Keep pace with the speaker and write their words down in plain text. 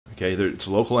Okay, it's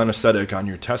a local anesthetic on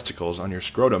your testicles, on your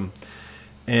scrotum,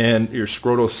 and your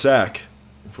scrotal sac,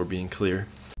 if we're being clear.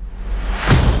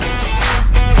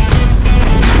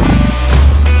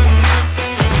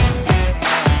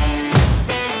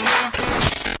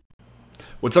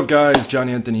 What's up, guys?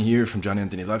 Johnny Anthony here from Johnny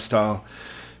Anthony Lifestyle.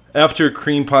 After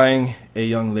cream pieing a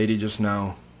young lady just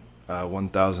now,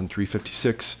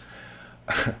 1,356,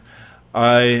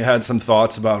 I had some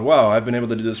thoughts about, wow, I've been able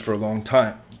to do this for a long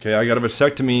time. Okay, I got a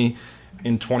vasectomy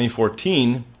in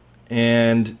 2014,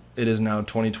 and it is now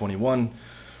 2021,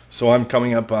 so I'm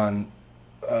coming up on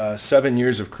 7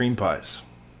 years of cream pies.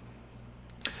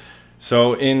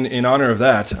 So in honor of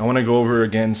that, I want to go over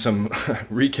again some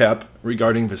recap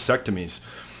regarding vasectomies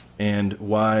and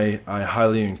why I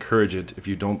highly encourage it if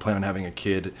you don't plan on having a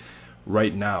kid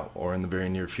right now or in the very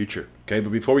near future. Okay,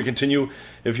 but before we continue,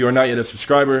 if you are not yet a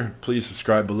subscriber, please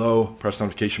subscribe below. Press the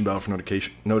notification bell for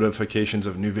notifications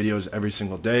of new videos every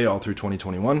single day all through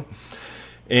 2021.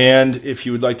 And if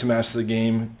you would like to master the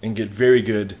game and get very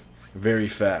good very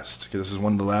fast, because this is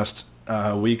one of the last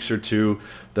weeks or two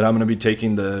that I'm going to be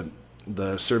taking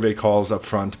the survey calls up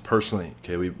front personally.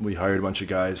 Okay, we hired a bunch of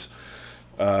guys,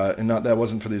 and that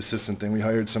wasn't for the assistant thing. We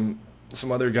hired some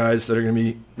other guys that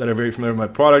are very familiar with my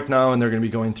product now, and they're going to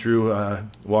be going through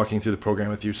walking through the program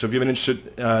with you. So if you've been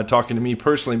interested talking to me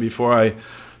personally before I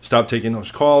stop taking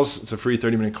those calls, it's a free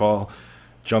 30-minute call.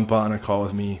 Jump on a call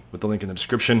with me with the link in the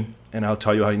description, and I'll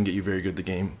tell you how I can get you very good at the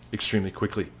game extremely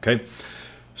quickly. Okay,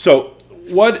 so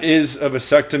what is a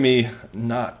vasectomy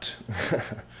not?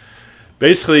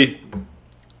 Basically,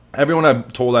 everyone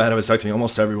I've told I had a vasectomy,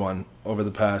 almost everyone over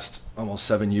the past almost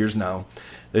 7 years now,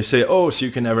 they say, oh, so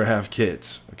you can never have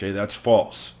kids. Okay, that's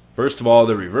false. First of all,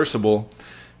 they're reversible.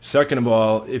 Second of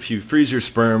all, if you freeze your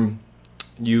sperm,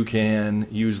 you can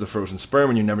use the frozen sperm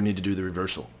and you never need to do the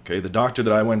reversal. Okay, the doctor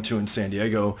that I went to in San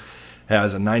Diego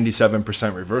has a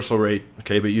 97% reversal rate,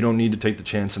 okay, but you don't need to take the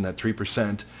chance in that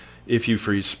 3% if you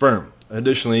freeze sperm.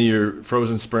 Additionally, your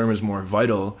frozen sperm is more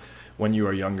vital when you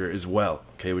are younger as well,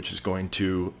 okay, which is going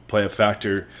to play a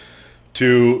factor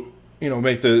to,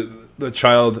 make the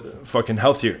child fucking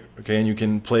healthier, okay, and you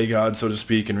can play God, so to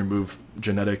speak, and remove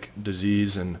genetic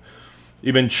disease and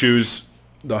even choose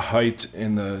the height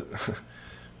and the,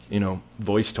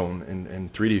 voice tone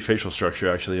and 3D facial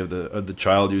structure actually of the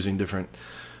child using different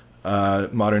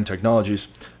modern technologies.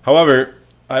 However,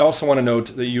 I also want to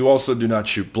note that you also do not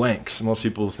shoot blanks. Most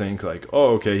people think like,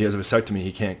 oh, okay, he has a vasectomy,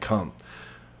 he can't come.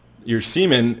 Your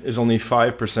semen is only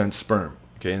 5% sperm,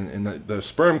 okay, and the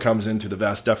sperm comes into the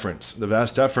vas deferens. The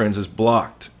vas deferens is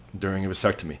blocked during a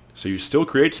vasectomy, so you still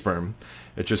create sperm.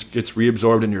 It just gets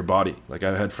reabsorbed in your body. Like,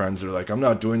 I've had friends that are like, I'm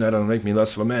not doing that, it'll make me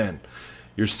less of a man.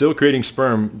 You're still creating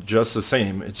sperm just the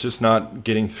same. It's just not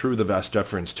getting through the vas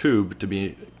deferens tube to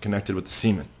be connected with the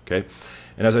semen, okay?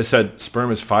 And as I said,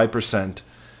 sperm is 5%.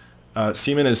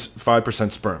 Semen is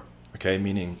 5% sperm, okay,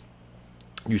 meaning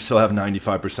you still have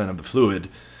 95% of the fluid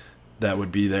that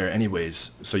would be there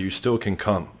anyways, so you still can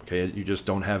come, okay? You just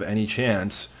don't have any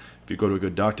chance, if you go to a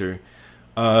good doctor,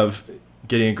 of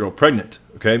getting a girl pregnant,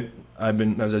 okay?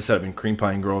 As I said, I've been cream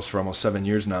pieing girls for almost 7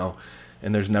 years now,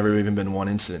 and there's never even been one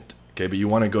incident, okay? But you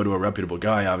want to go to a reputable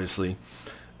guy, obviously.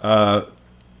 And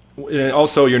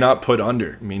also, you're not put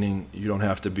under, meaning you don't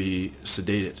have to be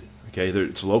sedated, okay?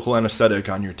 It's a local anesthetic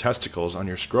on your testicles, on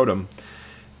your scrotum,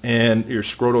 and your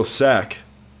scrotal sac,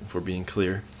 if we're being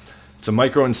clear. It's a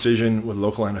micro incision with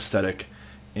local anesthetic,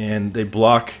 and they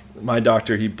block, my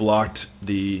doctor, he blocked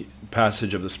the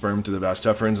passage of the sperm through the vas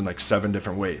deferens in like 7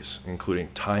 different ways, including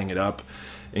tying it up,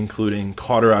 including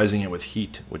cauterizing it with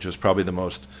heat, which was probably the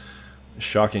most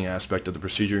shocking aspect of the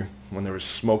procedure, when there was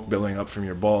smoke billowing up from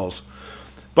your balls.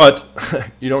 But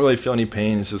you don't really feel any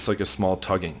pain. It's just like a small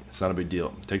tugging. It's not a big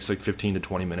deal. It takes like 15 to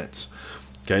 20 minutes.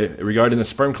 Okay, regarding the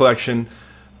sperm collection,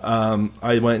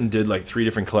 I went and did like 3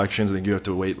 different collections. I think you have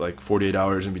to wait like 48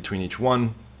 hours in between each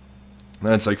one. And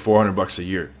then it's like $400 a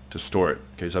year to store it.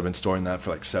 Okay, so I've been storing that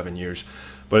for like 7 years.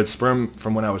 But it's sperm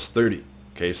from when I was 30.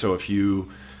 Okay, so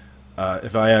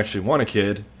if I actually want a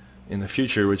kid in the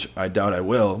future, which I doubt I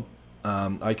will,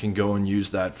 I can go and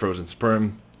use that frozen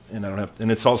sperm, and I don't have.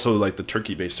 And it's also like the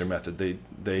turkey baster method. They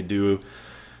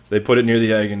put it near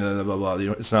the egg and blah blah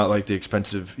blah. It's not like the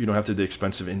expensive. You don't have to do the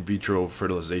expensive in vitro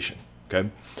fertilization. Okay.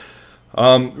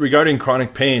 Regarding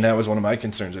chronic pain, that was one of my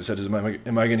concerns. I said,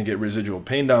 am I going to get residual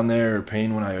pain down there, or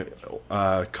pain when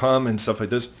I come and stuff like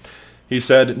this? He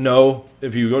said, no,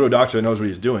 if you go to a doctor that knows what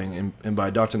he's doing, and by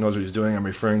doctor knows what he's doing, I'm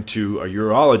referring to a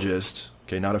urologist,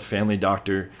 okay, not a family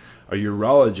doctor, a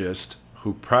urologist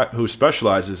who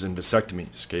specializes in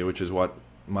vasectomies, okay, which is what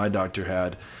my doctor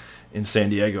had in San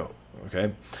Diego,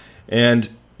 okay? And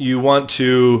you want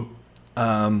to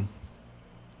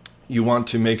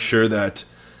make sure that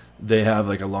they have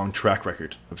like a long track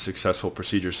record of successful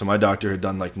procedures. So my doctor had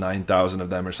done like 9,000 of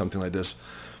them or something like this.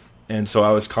 And so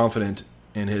I was confident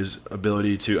in his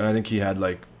ability to, and I think he had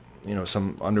like, you know,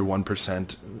 some under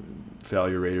 1%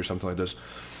 failure rate or something like this.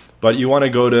 But you want to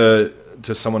go to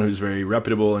someone who's very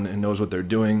reputable and knows what they're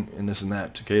doing and this and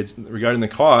that. Okay, regarding the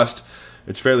cost,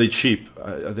 it's fairly cheap.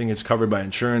 I think it's covered by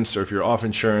insurance, or if you're off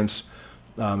insurance,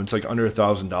 it's like under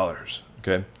 $1,000.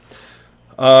 Okay.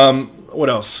 What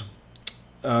else?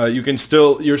 You're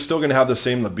still going to have the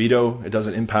same libido. It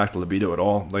doesn't impact libido at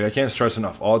all. Like, I can't stress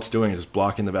enough. All it's doing is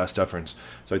blocking the vas deferens.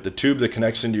 It's like the tube that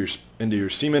connects into your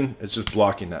semen. It's just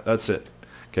blocking that. That's it.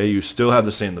 Okay. You still have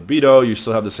the same libido. You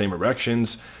still have the same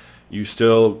erections. You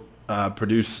still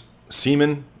produce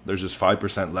semen. There's just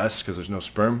 5% less because there's no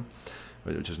sperm,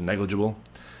 which is negligible.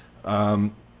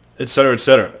 Et cetera, et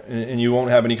cetera. And you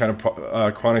won't have any kind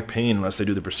of chronic pain unless they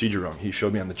do the procedure wrong. He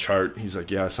showed me on the chart. He's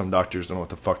like, yeah, some doctors don't know what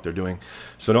the fuck they're doing.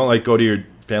 So don't like go to your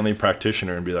family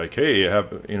practitioner and be like, hey,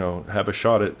 have a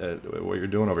shot at what you're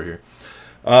doing over here.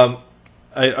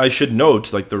 I should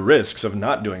note, like, the risks of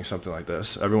not doing something like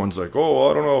this. Everyone's like,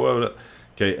 oh, I don't know.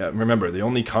 Okay, remember, the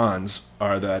only cons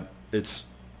are that it's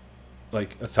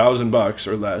like $1,000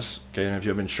 or less. Okay, and if you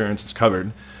have insurance, it's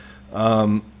covered.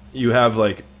 You have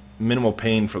like minimal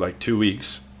pain for like 2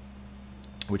 weeks,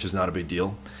 which is not a big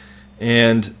deal,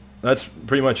 and that's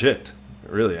pretty much it,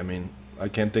 really. I mean, I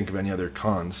can't think of any other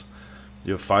cons.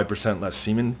 You have 5% less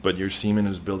semen, but your semen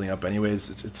is building up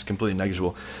anyways. It's completely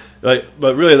negligible. But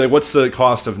really, like, what's the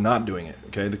cost of not doing it?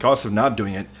 Okay, the cost of not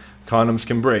doing it: condoms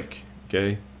can break.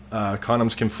 Okay,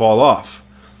 condoms can fall off.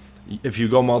 If you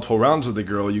go multiple rounds with a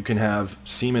girl, you can have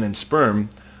semen and sperm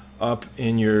up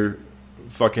in your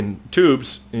fucking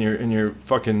tubes, in your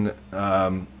fucking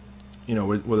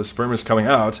where the sperm is coming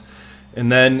out, and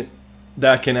then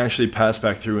that can actually pass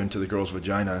back through into the girl's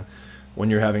vagina when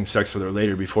you're having sex with her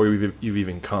later, before you've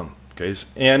even come. Okay,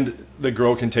 and the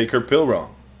girl can take her pill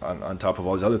wrong on top of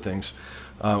all these other things,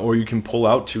 or you can pull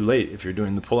out too late if you're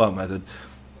doing the pull out method.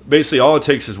 Basically, all it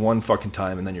takes is one fucking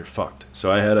time, and then you're fucked.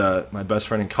 So I had my best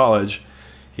friend in college.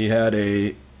 He had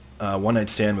a one-night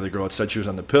stand with a girl that said she was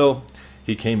on the pill.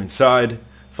 He came inside.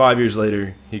 5 years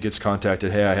later, he gets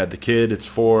contacted. Hey, I had the kid. It's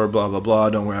 4, blah, blah, blah.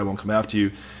 Don't worry, I won't come after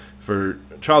you. For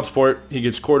child support, he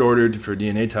gets court ordered for a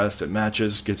DNA test. It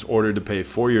matches. Gets ordered to pay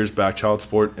 4 years back child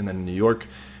support. And then in New York,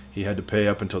 he had to pay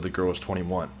up until the girl was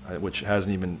 21, which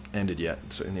hasn't even ended yet.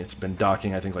 So, and it's been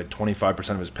docking, I think, like 25%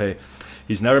 of his pay.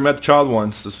 He's never met the child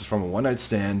once. This is from a one-night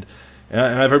stand.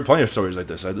 And I've heard plenty of stories like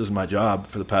this. This is my job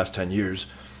for the past 10 years.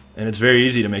 And it's very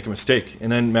easy to make a mistake.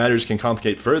 And then matters can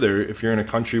complicate further if you're in a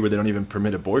country where they don't even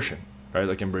permit abortion, right?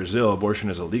 Like in Brazil, abortion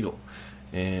is illegal.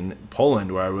 In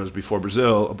Poland, where I was before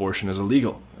Brazil, abortion is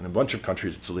illegal. In a bunch of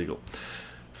countries, it's illegal.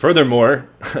 Furthermore,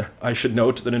 I should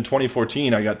note that in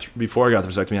 2014, before I got the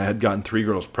vasectomy, I had gotten 3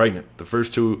 girls pregnant. The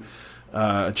first 2,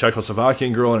 a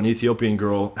Czechoslovakian girl and an Ethiopian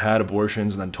girl, had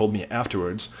abortions and then told me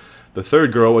afterwards. The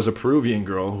third girl was a Peruvian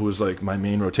girl who was like my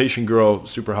main rotation girl,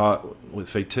 super hot with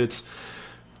fake tits.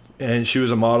 And she was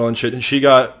a model and shit, and she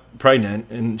got pregnant,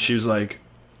 and she was like,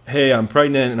 hey, I'm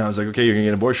pregnant. And I was like, okay, you're gonna get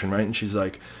an abortion, right? And she's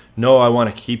like, no, I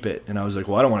want to keep it. And I was like,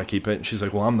 well, I don't want to keep it. And she's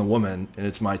like, well, I'm the woman, and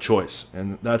it's my choice.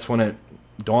 And that's when it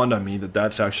dawned on me that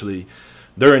that's actually,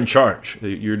 they're in charge.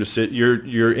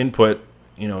 Your input,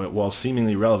 while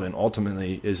seemingly relevant,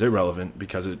 ultimately is irrelevant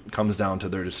because it comes down to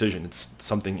their decision. It's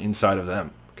something inside of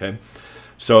them, okay?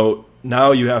 So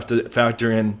now you have to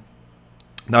factor in,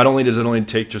 not only does it only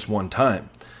take just one time,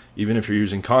 even if you're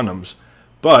using condoms,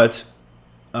 but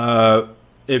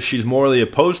if she's morally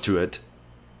opposed to it,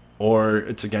 or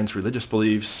it's against religious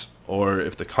beliefs, or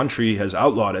if the country has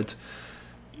outlawed it,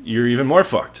 you're even more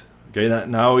fucked. Okay,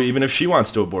 now even if she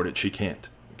wants to abort it, she can't.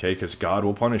 Okay, because God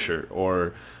will punish her,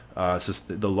 or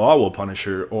the law will punish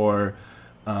her, or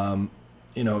her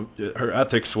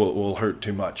ethics will hurt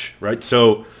too much, right?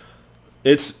 So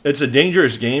it's a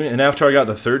dangerous game. And after I got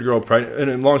the third girl pregnant,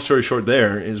 and long story short,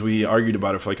 we argued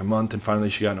about it for like a month, and finally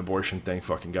she got an abortion. Thank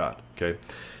fucking God. Okay,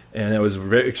 and it was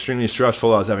extremely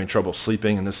stressful. I was having trouble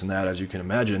sleeping and this and that, as you can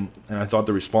imagine. And I thought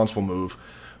the responsible move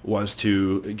was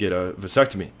to get a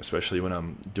vasectomy, especially when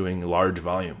I'm doing large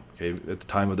volume. Okay, at the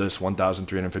time of this,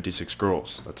 1,356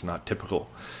 girls. That's not typical,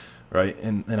 right?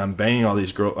 And I'm banging all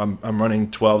these girls. I'm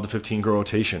running 12 to 15 girl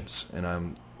rotations, and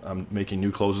I'm making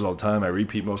new closes all the time. I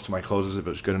repeat most of my closes. If it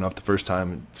was good enough the first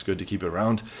time, it's good to keep it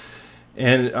around.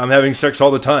 And I'm having sex all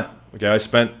the time. Okay, I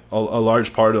spent a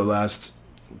large part of the last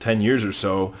 10 years or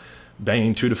so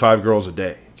banging 2 to 5 girls a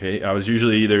day. Okay, I was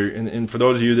usually either, and for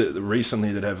those of you that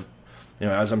recently that have you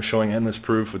know, as I'm showing endless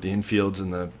proof with the infields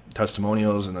and the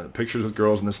testimonials and the pictures with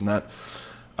girls and this and that,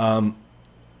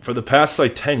 for the past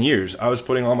like 10 years, I was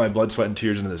putting all my blood, sweat, and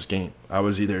tears into this game. I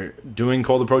was either doing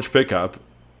cold approach pickup,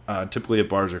 typically at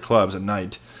bars or clubs at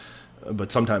night,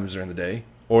 but sometimes during the day,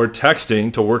 or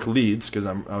texting to work leads because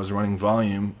I was running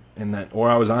volume in that, or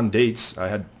I was on dates. I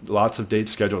had lots of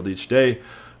dates scheduled each day,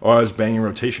 or I was banging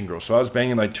rotation girls. So I was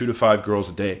banging like 2 to 5 girls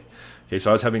a day. Okay,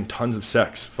 so I was having tons of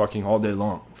sex, fucking all day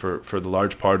long for the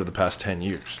large part of the past 10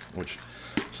 years, which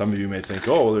some of you may think,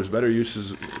 oh, well, there's better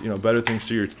uses, you know, better things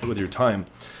to with your time.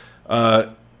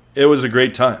 It was a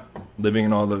great time living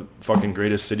in all the fucking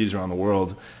greatest cities around the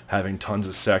world, having tons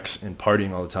of sex and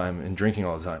partying all the time and drinking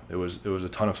all the time. It was a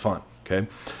ton of fun. Okay,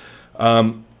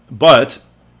 but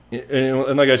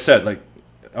and like I said, like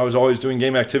I was always doing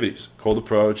game activities, cold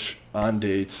approach, on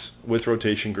dates with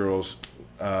rotation girls,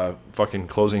 fucking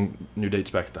closing new dates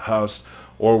back at the house,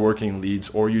 or working leads,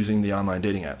 or using the online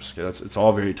dating apps. Okay, it's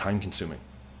all very time consuming,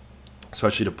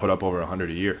 especially to put up over 100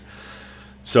 a year.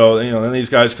 So, you know, then these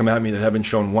guys come at me that haven't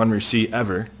shown one receipt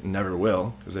ever, and never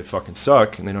will, because they fucking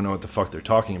suck and they don't know what the fuck they're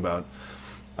talking about.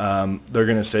 They're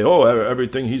going to say, oh,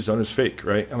 everything he's done is fake,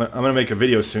 right? I'm going to make a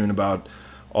video soon about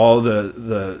all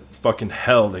the fucking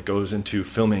hell that goes into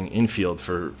filming infield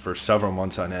for several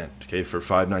months on end, okay, for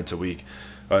 5 nights a week.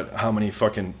 But how many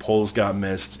fucking pulls got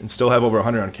missed, and still have over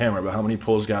 100 on camera, but how many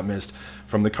pulls got missed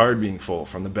from the card being full,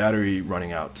 from the battery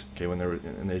running out, okay, when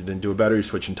they didn't do a battery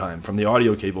switch in time, from the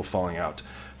audio cable falling out,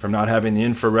 from not having the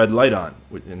infrared light on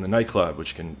in the nightclub,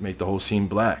 which can make the whole scene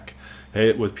black,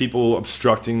 okay, with people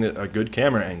obstructing a good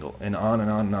camera angle, and on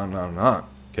and on and on and on and on,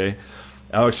 okay.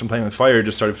 Alex from Playing with Fire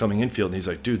just started filming infield, and he's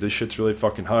like, dude, this shit's really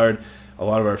fucking hard. A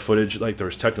lot of our footage, like there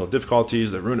was technical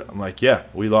difficulties that ruined it. I'm like, yeah,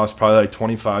 we lost probably like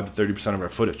 25 to 30% of our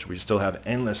footage. We still have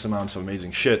endless amounts of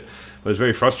amazing shit, but it was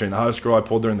very frustrating. The hottest girl I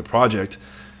pulled during the project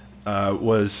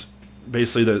was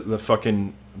basically the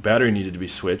fucking battery needed to be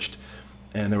switched,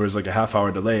 and there was like a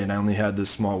half-hour delay, and I only had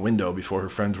this small window before her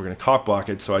friends were going to cock block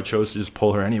it, so I chose to just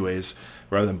pull her anyways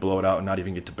rather than blow it out and not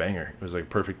even get to bang her. It was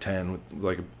like perfect 10 with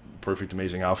like a perfect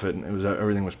amazing outfit, and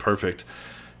everything was perfect.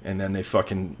 And then they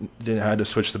fucking had to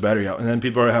switch the battery out. And then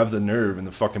people have the nerve and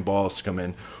the fucking balls to come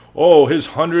in. Oh, his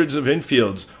hundreds of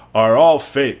infields are all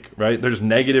fake, right? There's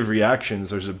negative reactions.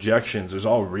 There's objections. There's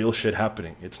all real shit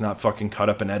happening. It's not fucking cut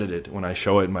up and edited when I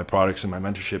show it in my products and my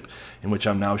mentorship, in which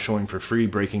I'm now showing for free,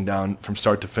 breaking down from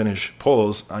start to finish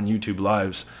polls on YouTube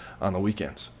Lives on the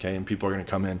weekends, okay? And people are going to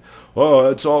come in,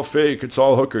 oh, it's all fake. It's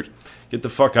all hookered. Get the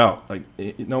fuck out. Like,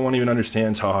 no one even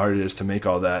understands how hard it is to make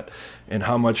all that, and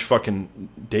how much fucking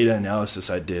data analysis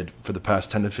I did for the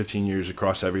past 10 to 15 years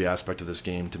across every aspect of this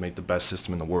game to make the best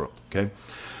system in the world, okay?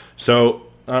 So,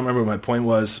 I don't remember what my point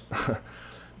was,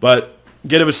 but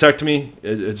get a vasectomy.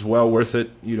 It's well worth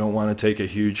it. You don't want to take a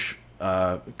huge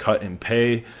cut in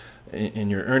pay in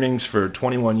your earnings for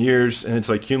 21 years, and it's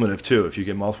like cumulative too. If you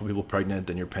get multiple people pregnant,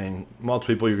 then you're paying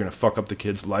multiple people. You're going to fuck up the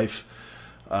kid's life.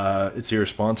 It's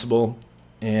irresponsible,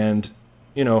 and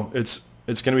you know it's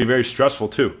going to be very stressful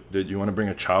too. That you want to bring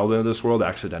a child into this world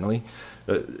accidentally,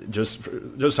 just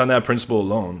on that principle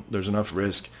alone, there's enough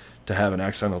risk to have an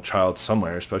accidental child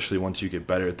somewhere, especially once you get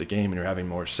better at the game and you're having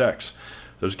more sex.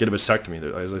 So just get a vasectomy.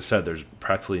 As I said, there's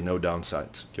practically no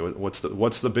downsides. Okay,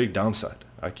 what's the big downside?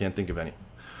 I can't think of any.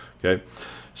 Okay,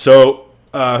 so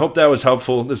I hope that was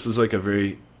helpful. This was like a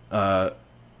very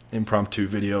impromptu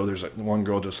video. There's like one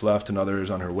girl just left, another is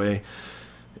on her way,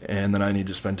 and then I need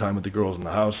to spend time with the girls in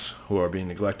the house who are being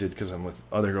neglected because I'm with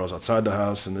other girls outside the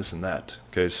house and this and that.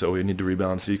 Okay, so we need to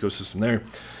rebalance the ecosystem there.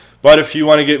 But if you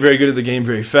want to get very good at the game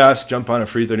very fast, jump on a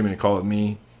free 30-minute call with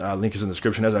me. Link is in the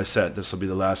description. As I said, this will be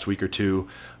the last week or two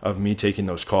of me taking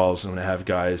those calls. I'm going to have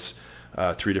guys,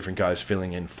 3 different guys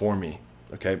filling in for me.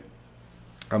 Okay,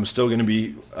 I'm still going to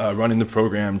be running the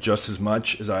program just as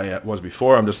much as I was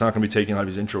before. I'm just not going to be taking a lot of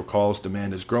these intro calls.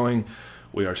 Demand is growing.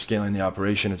 We are scaling the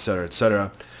operation, etc.,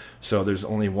 etc. So there's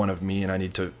only one of me, and I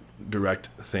need to direct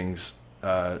things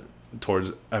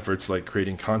towards efforts like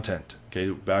creating content. Okay,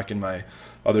 back in my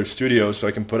other studios, so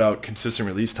I can put out consistent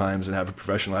release times and have a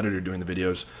professional editor doing the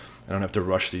videos. I don't have to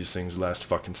rush these things last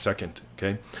fucking second.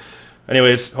 Okay.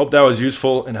 Anyways, hope that was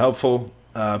useful and helpful.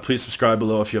 Please subscribe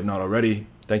below if you have not already.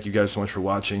 Thank you guys so much for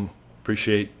watching.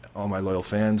 Appreciate all my loyal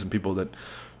fans and people that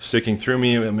sticking through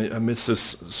me amidst this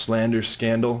slander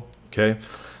scandal. Okay,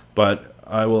 but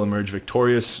I will emerge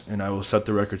victorious, and I will set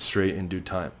the record straight in due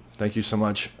time. Thank you so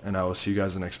much, and I will see you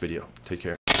guys in the next video. Take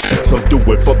care. Some do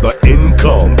it for the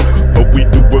income, but we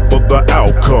do it for the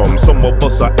outcome. Some of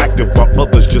us are active while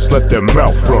others just let their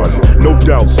mouth run. No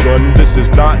doubt, son, this is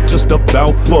not just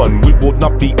about fun. We will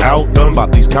not be outdone by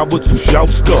these cowards who shout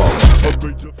scum.